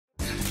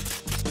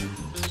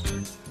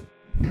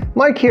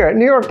Mike here at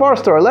New York Bar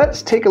Store.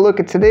 Let's take a look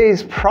at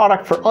today's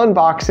product for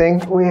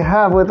unboxing. We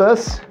have with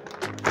us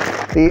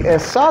the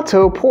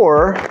Esatto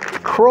pourer,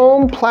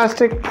 chrome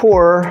plastic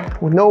pourer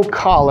with no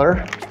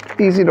collar.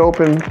 Easy to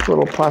open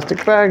little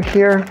plastic bag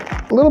here.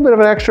 A little bit of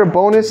an extra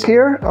bonus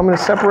here. I'm going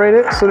to separate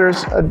it. So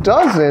there's a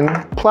dozen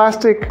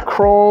plastic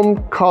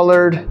chrome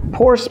colored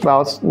pour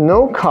spouts,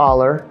 no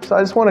collar. So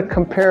I just want to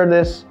compare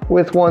this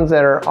with ones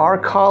that are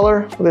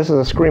collar. This is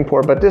a screen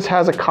pour, but this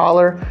has a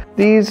collar.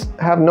 These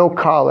have no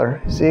collar.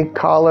 See,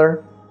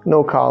 collar,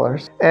 no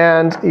collars.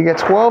 And you get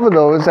 12 of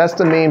those. That's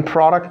the main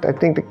product, I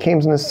think, that came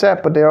in the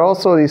set. But there are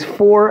also these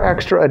 4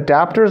 extra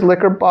adapters,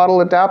 liquor bottle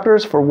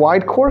adapters for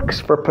wide corks,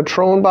 for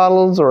Patron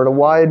bottles or the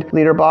wide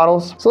liter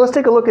bottles. So let's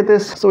take a look at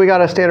this. So we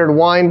got a standard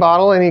wine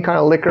bottle, any kind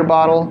of liquor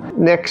bottle,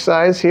 neck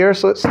size here.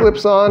 So it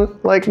slips on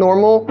like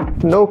normal,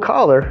 no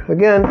collar.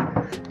 Again,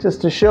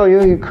 just to show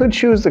you, you could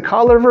choose the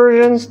collar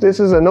versions. This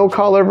is a no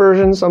collar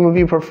version. Some of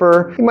you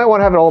prefer. You might want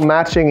to have it all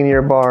matching in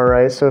your bar,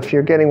 right? So if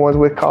you're getting ones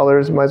with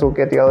collars, you might as well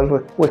get the others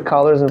with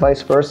collars and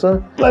vice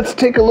versa. Let's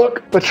take a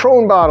look.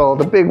 Patron bottle,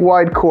 the big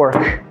wide cork.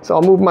 So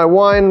I'll move my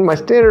wine, my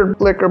standard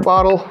liquor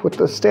bottle with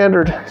the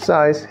standard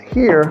size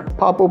here.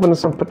 Pop open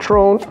some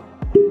Patron.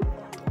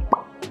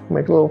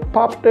 Make a little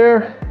pop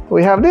there.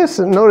 We have this,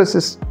 and notice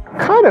this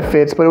kind of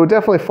fits, but it would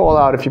definitely fall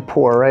out if you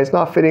pour, right? It's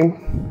not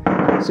fitting.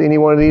 So you need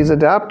one of these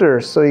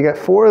adapters. So you get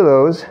 4 of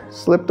those,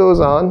 slip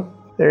those on.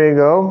 There you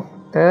go.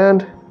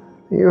 And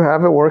you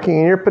have it working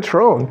in your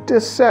Patron.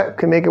 This set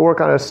can make it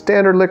work on a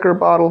standard liquor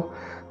bottle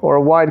or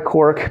a wide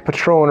cork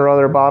Patron or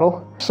other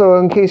bottle. So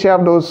in case you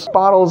have those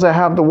bottles that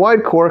have the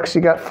wide corks,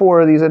 you got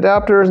 4 of these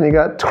adapters and you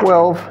got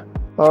 12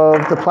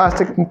 of the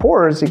plastic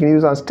pourers you can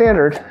use on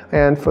standard.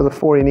 And for the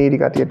 4 you need, you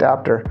got the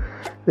adapter.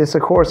 This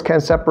of course can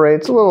separate.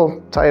 It's a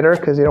little tighter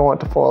because you don't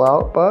want it to fall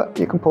out, but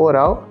you can pull it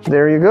out.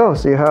 There you go.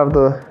 So you have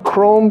the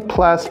chrome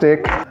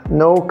plastic,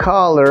 no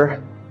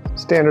collar,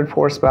 standard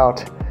pour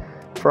spout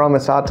from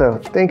Esatto.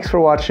 Thanks for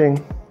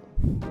watching.